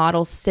become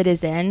model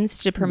citizens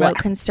to promote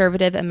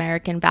conservative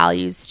American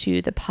values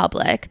to the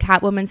public.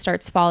 Catwoman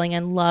starts falling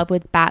in love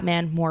with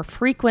Batman more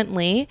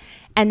frequently.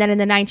 And then in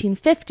the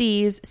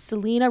 1950s,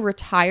 Selena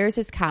retires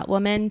as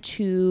Catwoman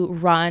to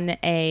run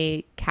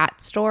a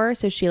cat store.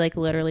 So she like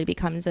literally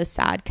becomes a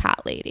sad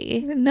cat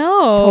lady.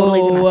 No.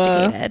 Totally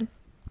domesticated.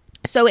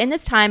 So in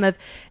this time of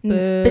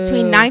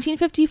between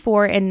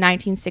 1954 and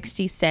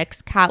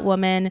 1966,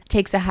 Catwoman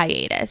takes a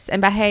hiatus.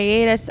 And by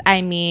hiatus,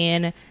 I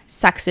mean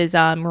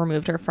sexism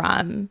removed her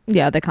from.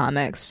 Yeah, the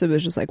comics. It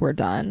was just like, we're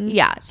done.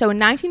 Yeah. So in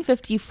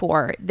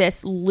 1954,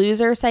 this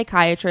loser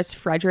psychiatrist,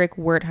 Frederick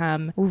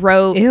Wertham,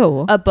 wrote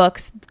a book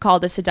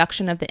called The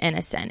Seduction of the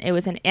Innocent. It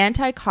was an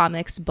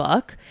anti-comics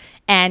book.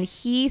 And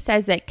he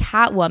says that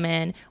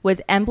Catwoman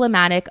was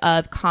emblematic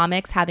of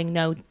comics having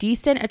no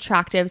decent,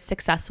 attractive,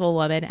 successful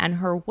woman, and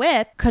her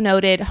whip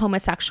connoted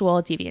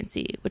homosexual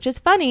deviancy, which is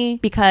funny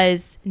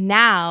because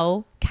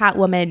now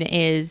Catwoman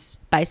is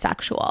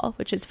bisexual,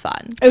 which is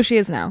fun. Oh, she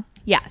is now.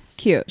 Yes.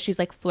 Cute. She's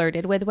like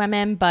flirted with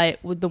women, but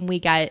then we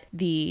get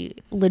the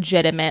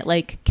legitimate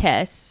like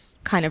kiss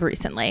kind of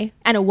recently.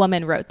 And a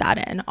woman wrote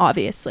that in,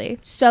 obviously.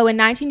 So in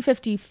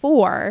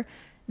 1954...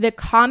 the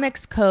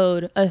Comics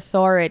Code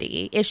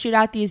Authority issued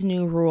out these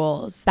new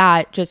rules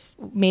that just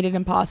made it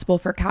impossible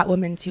for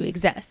Catwoman to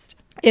exist.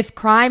 If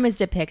crime is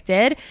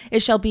depicted,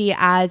 it shall be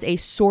as a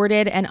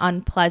sordid and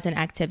unpleasant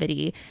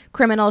activity.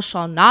 Criminals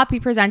shall not be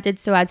presented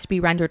so as to be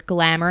rendered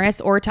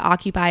glamorous or to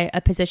occupy a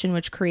position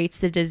which creates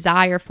the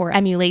desire for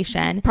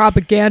emulation.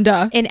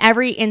 Propaganda. In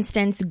every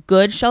instance,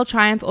 good shall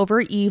triumph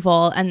over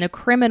evil and the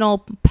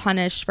criminal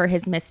punished for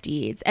his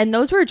misdeeds. And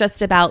those were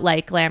just about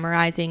like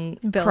glamorizing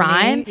Villainy,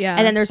 crime. yeah.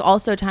 And then there's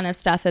also a ton of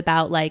stuff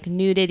about like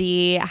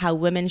nudity, how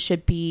women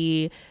should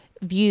be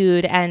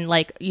viewed, and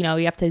like, you know,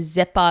 you have to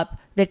zip up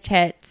the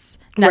tits.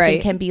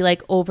 Nothing can be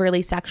like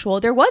overly sexual.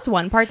 There was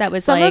one part that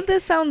was some of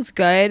this sounds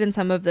good and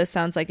some of this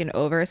sounds like an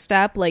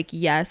overstep. Like,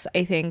 yes,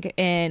 I think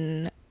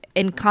in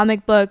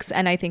comic books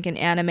and I think in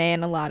anime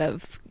and a lot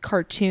of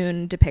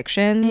cartoon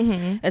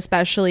depictions,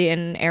 especially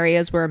in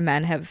areas where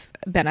men have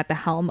been at the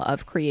helm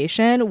of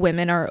creation,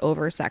 women are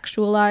over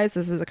sexualized.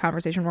 This is a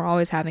conversation we're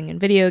always having in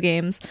video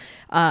games.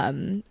 I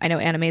know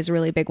anime is a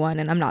really big one,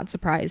 and I'm not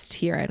surprised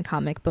here in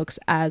comic books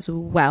as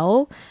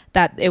well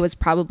that it was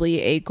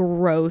probably a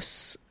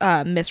gross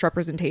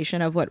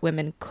misrepresentation of what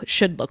women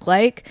should look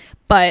like.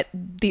 But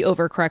the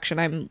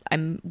overcorrection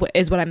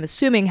is what I'm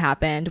assuming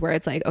happened, where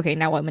it's like, okay,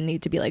 now women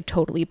need to be like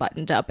totally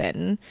buttoned up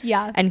and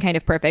kind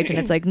of perfect, and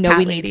it's like, no,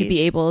 we need to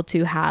be able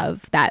to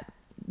have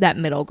that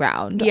middle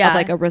ground of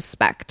like a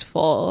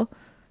respectful,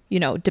 you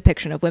know,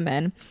 depiction of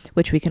women,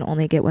 which we can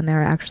only get when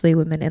there are actually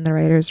women in the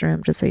writer's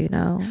room, just so you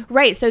know.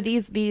 Right. So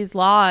these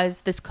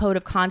laws, this code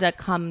of conduct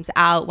comes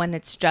out when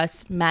it's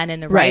just men in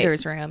the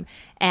writer's room.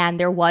 And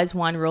there was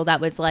one rule that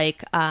was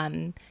like,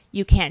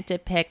 you can't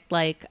depict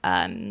like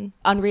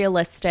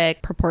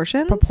unrealistic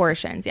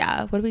proportions.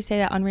 Yeah. What do we say?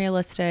 That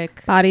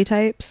unrealistic body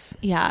types.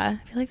 Yeah.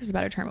 I feel like there's a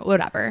better term, but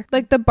whatever.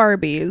 Like the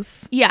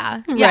Barbies.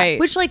 Yeah. Right.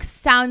 Which like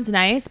sounds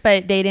nice,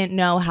 but they didn't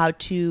know how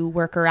to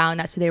work around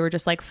that. So they were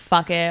just like,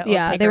 fuck it.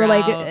 Yeah. They were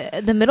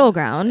like the middle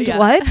ground. Yeah.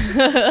 What?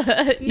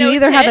 No you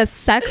either have a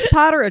sex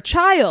pot or a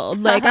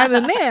child. Like, I'm a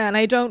man.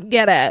 I don't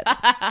get it.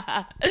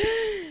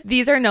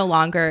 These are no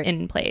longer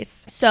in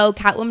place. So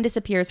Catwoman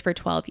disappears for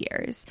 12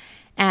 years.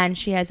 And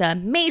she has a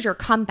major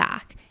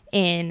comeback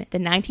in the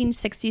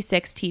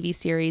 1966 TV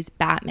series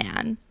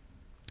Batman.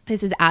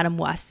 This is Adam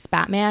West's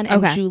Batman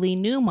and Julie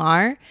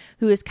Newmar,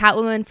 who is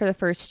Catwoman for the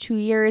first 2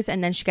 years,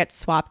 and then she gets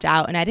swapped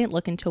out. And I didn't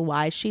look into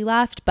why she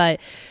left, but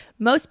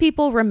most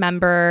people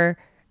remember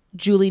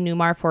Julie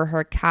Newmar for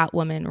her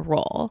Catwoman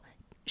role.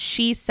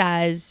 She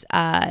says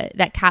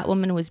that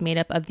Catwoman was made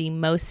up of the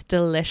most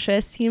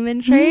delicious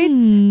human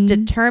traits,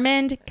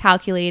 determined,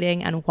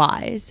 calculating, and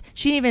wise.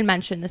 She didn't even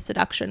mention the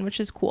seduction, which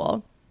is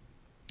cool.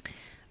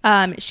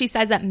 She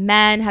says that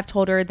men have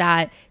told her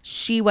that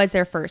she was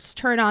their first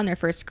turn on, their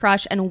first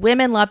crush, and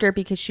women loved her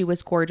because she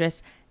was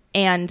gorgeous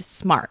and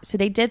smart. So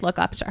they did look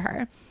up to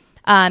her.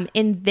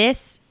 In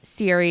this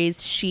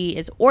series, she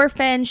is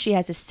orphaned. She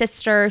has a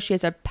sister. She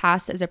has a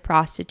past as a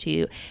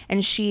prostitute.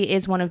 And she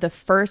is one of the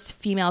first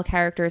female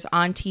characters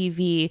on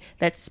TV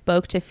that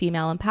spoke to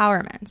female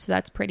empowerment. So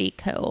that's pretty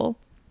cool.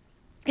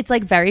 It's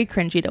like very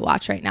cringy to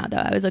watch right now, though.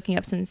 I was looking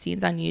up some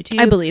scenes on YouTube.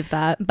 I believe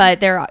that.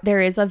 But there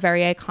is a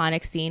very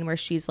iconic scene where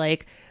she's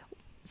like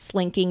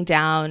slinking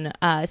down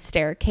a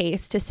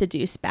staircase to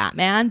seduce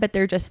Batman, but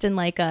they're just in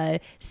like a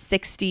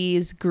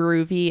 60s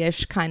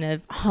groovy-ish kind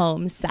of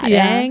home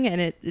setting,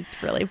 and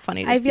it's really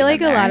funny to see. I feel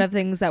like them a lot there. of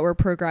things that were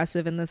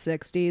progressive in the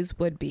 60s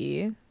would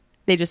be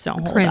They just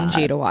don't hold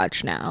cringy up. to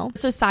watch now.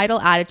 Societal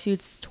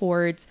attitudes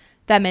towards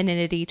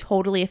femininity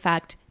totally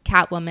affect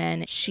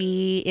Catwoman.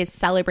 She is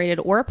celebrated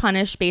or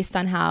punished based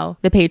on how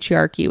the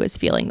patriarchy was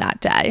feeling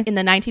that day. In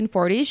the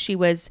 1940s, she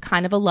was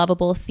kind of a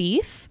lovable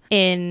thief.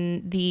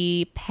 In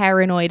the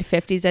paranoid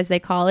 50s, as they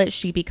call it,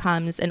 she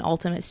becomes an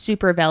ultimate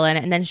supervillain,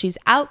 and then she's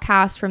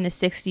outcast from the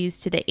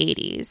 60s to the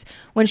 80s.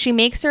 When she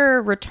makes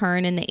her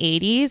return in the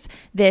 80s,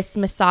 this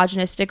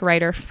misogynistic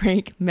writer,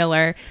 Frank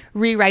Miller,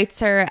 rewrites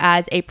her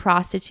as a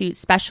prostitute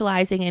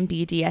specializing in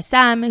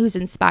BDSM who's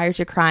inspired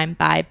to crime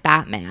by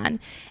Batman.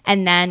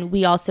 And then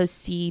we also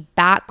see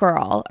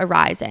Batgirl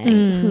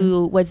arising,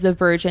 who was the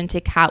virgin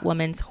to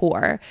Catwoman's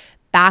whore.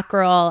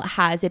 Batgirl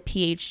has a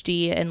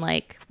PhD in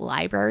like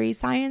library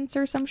science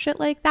or some shit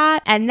like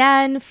that. And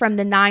then from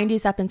the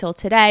 90s up until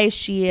today,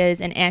 she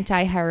is an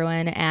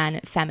anti-heroine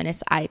and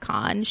feminist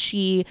icon.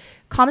 She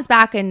comes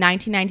back in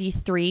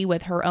 1993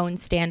 with her own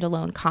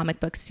standalone comic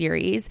book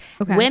series.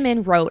 Okay.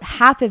 Women wrote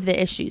half of the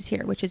issues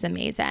here, which is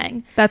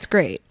amazing. That's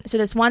great. So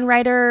this one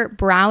writer,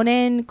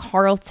 Brownin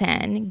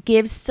Carlton,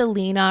 gives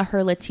Selena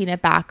her Latina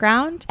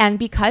background. And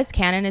because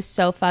canon is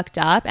so fucked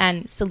up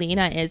and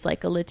Selena is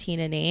like a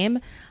Latina name,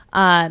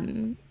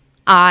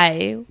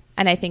 I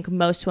think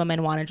most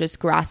women want to just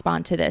grasp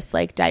onto this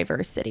like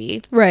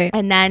diversity. Right.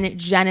 And then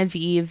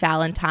Genevieve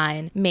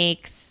Valentine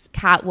makes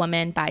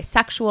Catwoman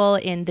bisexual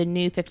in the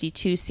New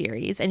 52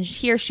 series. And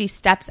here she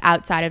steps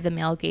outside of the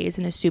male gaze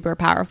in a super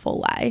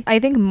powerful way. I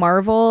think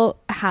Marvel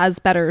has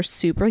better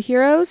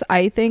superheroes.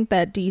 I think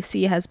that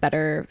DC has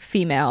better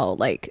female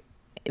like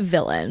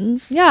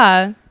villains.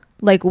 Yeah.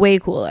 Like way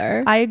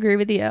cooler. I agree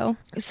with you.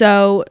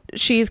 So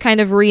she's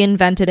kind of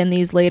reinvented in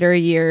these later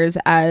years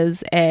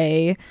as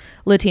a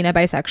Latina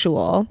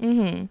bisexual.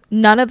 Mm-hmm.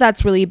 None of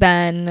that's really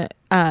been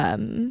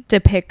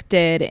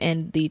depicted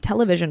in the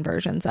television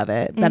versions of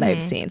it that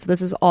I've seen. So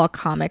this is all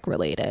comic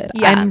related.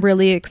 Yeah. I'm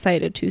really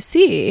excited to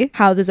see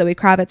how the Zoe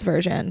Kravitz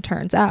version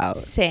turns out.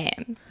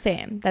 Same.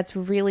 That's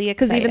really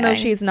exciting. Because even though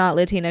she's not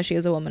Latina, she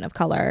is a woman of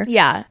color.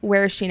 Yeah.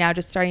 Where is she now?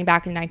 Just starting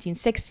back in the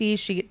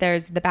 1960s.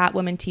 There's the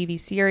Batwoman TV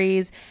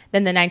series,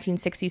 then the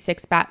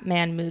 1966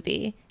 Batman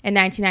movie. In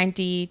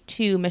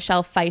 1992,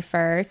 Michelle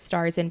Pfeiffer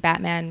stars in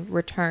Batman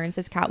Returns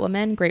as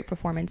Catwoman. Great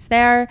performance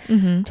there.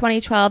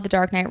 2012, The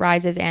Dark Knight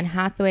Rises, Anne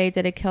Hathaway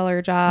did a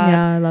killer job.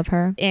 Yeah, I love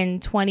her.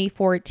 In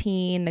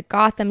 2014, the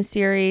Gotham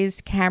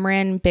series,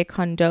 Cameron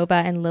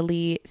Bicondova and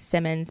Lily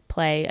Simmons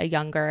play a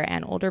younger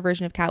and older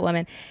version of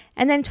Catwoman.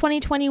 And then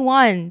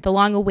 2021, the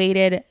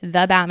long-awaited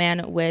The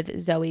Batman with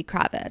Zoe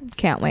Kravitz.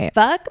 Can't wait.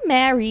 Fuck,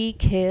 marry,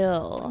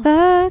 kill.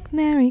 Fuck,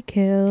 marry,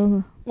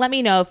 kill. Let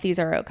me know if these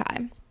are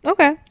okay.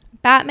 Okay.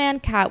 Batman,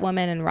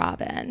 Catwoman, and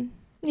Robin.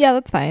 Yeah,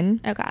 that's fine.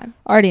 Okay.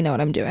 Already know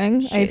what I'm doing.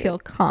 Shoot. I feel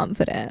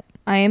confident.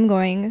 I am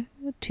going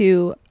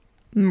to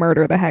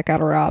murder the heck out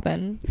of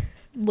Robin.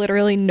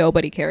 Literally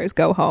nobody cares.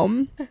 Go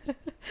home.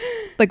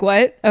 Like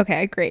what?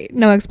 Okay, great.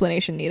 No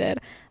explanation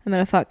needed. I'm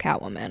gonna fuck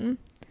Catwoman.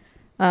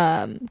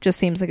 Just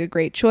seems like a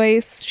great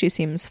choice. She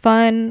seems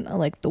fun. I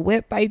like the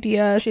whip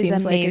idea. She's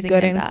seems like a amazing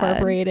good in bed.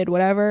 incorporated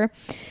whatever.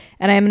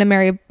 And I'm gonna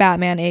marry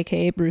Batman,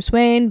 aka Bruce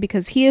Wayne,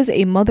 because he is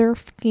a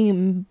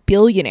motherfucking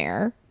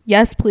billionaire.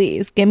 Yes,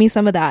 please give me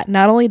some of that.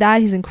 Not only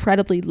that, he's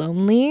incredibly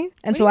lonely,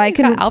 and so I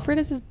can. Alfred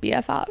is his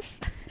BFF.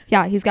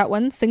 Yeah, he's got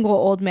one single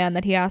old man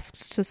that he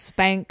asks to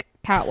spank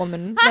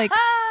Catwoman. Like,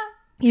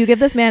 you give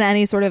this man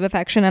any sort of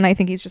affection, and I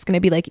think he's just going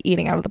to be like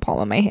eating out of the palm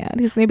of my hand.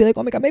 He's going to be like,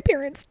 oh my God, my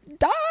parents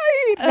died.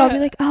 And I'll be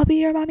like, I'll be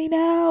your mommy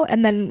now.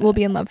 And then we'll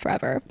be in love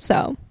forever.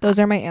 So those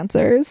are my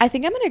answers. I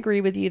think I'm going to agree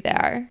with you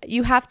there.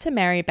 You have to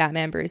marry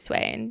Batman Bruce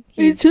Wayne.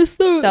 He's just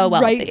the so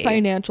wealthy. right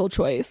financial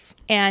choice.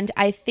 And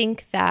I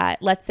think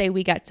that, let's say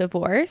we get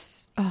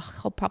divorced,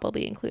 he'll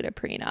probably include a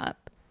prenup.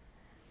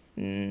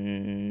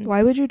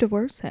 Why would you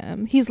divorce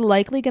him? He's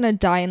likely going to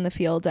die in the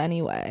field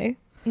anyway.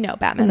 No,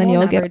 Batman And then will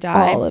you'll never get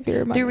die. all of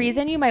your money. The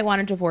reason you might want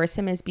to divorce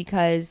him is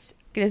because,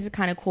 this is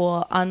kind of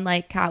cool,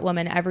 unlike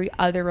Catwoman, every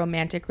other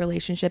romantic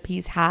relationship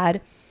he's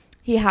had,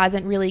 he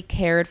hasn't really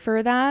cared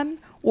for them.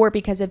 Or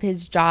because of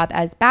his job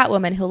as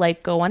Batwoman, he'll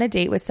like go on a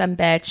date with some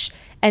bitch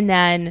and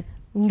then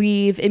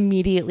leave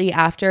immediately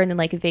after, and then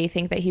like they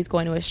think that he's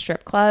going to a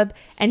strip club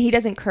and he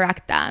doesn't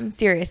correct them,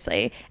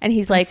 seriously, and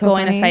he's like so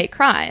going funny. to fight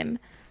crime.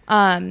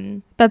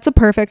 That's a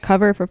perfect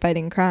cover for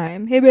fighting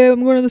crime. Hey babe,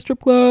 I'm going to the strip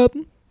club.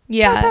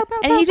 Yeah. Pow, pow, pow,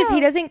 And he pow.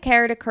 doesn't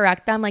care to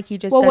correct them. Like he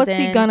just Well, doesn't. what's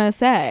he gonna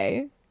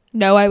say?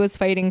 No, I was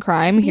fighting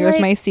crime. Here's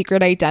like- my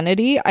secret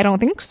identity. I don't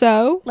think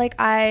so. Like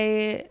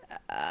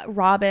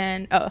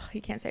Robin. Oh,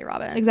 you can't say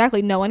Robin.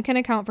 Exactly. No one can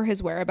account for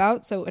his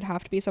whereabouts, so it would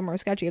have to be somewhere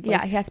sketchy. It's Yeah,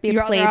 like, he has to be a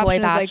your other Playboy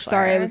option is bachelor. like,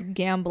 sorry, I was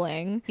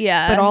gambling.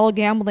 Yeah. But all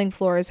gambling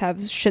floors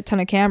have shit ton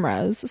of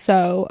cameras.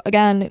 So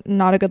again,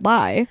 not a good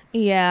lie.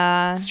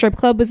 Yeah. Strip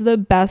club was the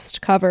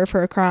best cover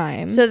for a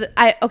crime. So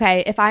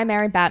if I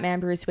marry Batman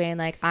Bruce Wayne,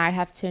 like I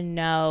have to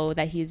know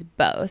that he's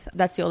both.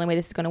 That's the only way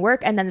this is going to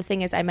work. And then the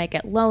thing is, I might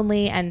get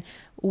lonely. And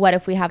what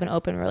if we have an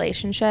open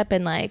relationship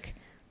and like,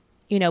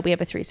 you know, we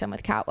have a threesome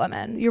with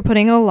Catwoman? You're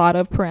putting a lot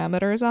of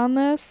parameters on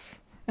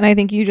this. And I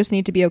think you just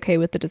need to be okay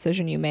with the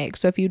decision you make.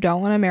 So if you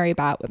don't want to marry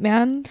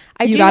Batman,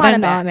 you gotta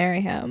not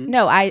marry him.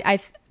 No,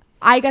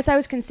 I guess I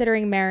was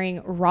considering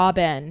marrying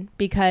Robin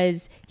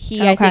because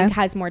he, I think,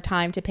 has more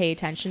time to pay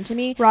attention to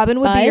me. Robin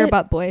would be your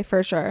butt boy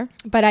for sure.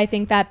 But I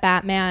think that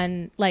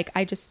Batman, like,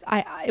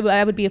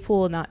 I would be a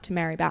fool not to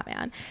marry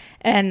Batman.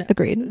 And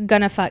agreed.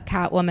 Gonna fuck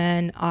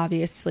Catwoman,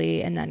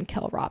 obviously, and then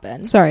kill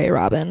Robin. Sorry,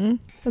 Robin.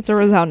 That's a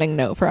resounding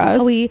no for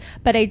us.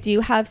 But I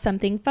do have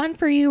something fun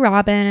for you,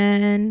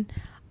 Robin.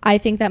 I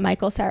think that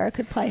Michael Cera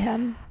could play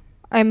him.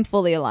 I'm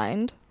fully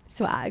aligned.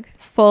 Swag.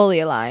 Fully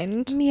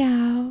aligned.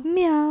 Meow.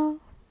 Meow.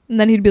 And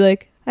then he'd be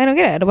like, I don't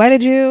get it. Why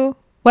didn't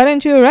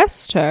you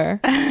arrest her?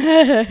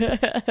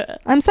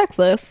 I'm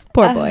sexless.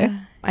 Poor boy.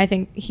 I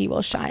think he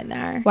will shine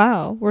there.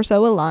 Wow. We're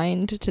so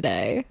aligned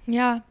today.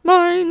 Yeah.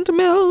 Mind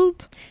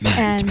meld.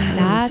 And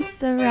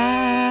that's a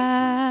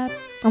wrap.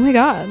 Oh my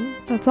God.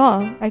 That's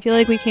all. I feel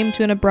like we came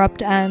to an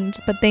abrupt end,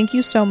 but thank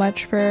you so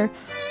much for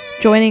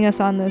joining us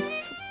on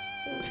this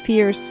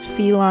fierce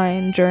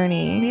feline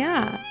journey.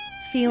 Yeah.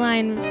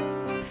 Feline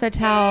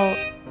Fatale.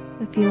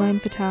 The feline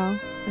fatale.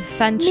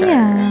 Venture.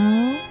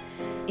 Meow.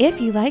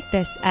 If you like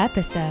this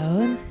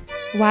episode,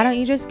 why don't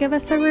you just give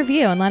us a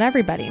review and let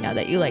everybody know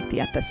that you like the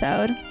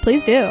episode?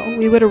 Please do.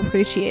 We would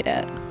appreciate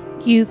it.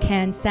 You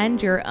can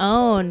send your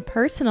own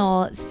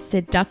personal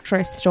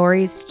seductress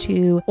stories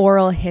to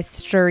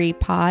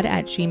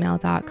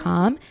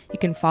oralhistorypod@gmail.com. You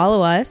can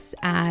follow us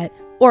at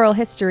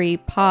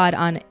oralhistorypod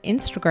on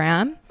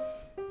Instagram.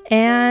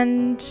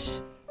 And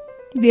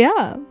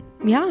yeah,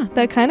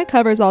 that kind of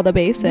covers all the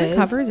bases. That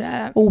covers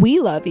it. We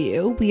love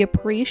you. We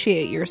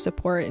appreciate your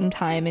support and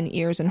time and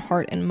ears and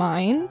heart and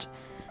mind.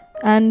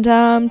 And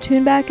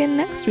tune back in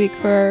next week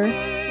for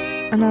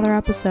another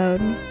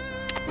episode.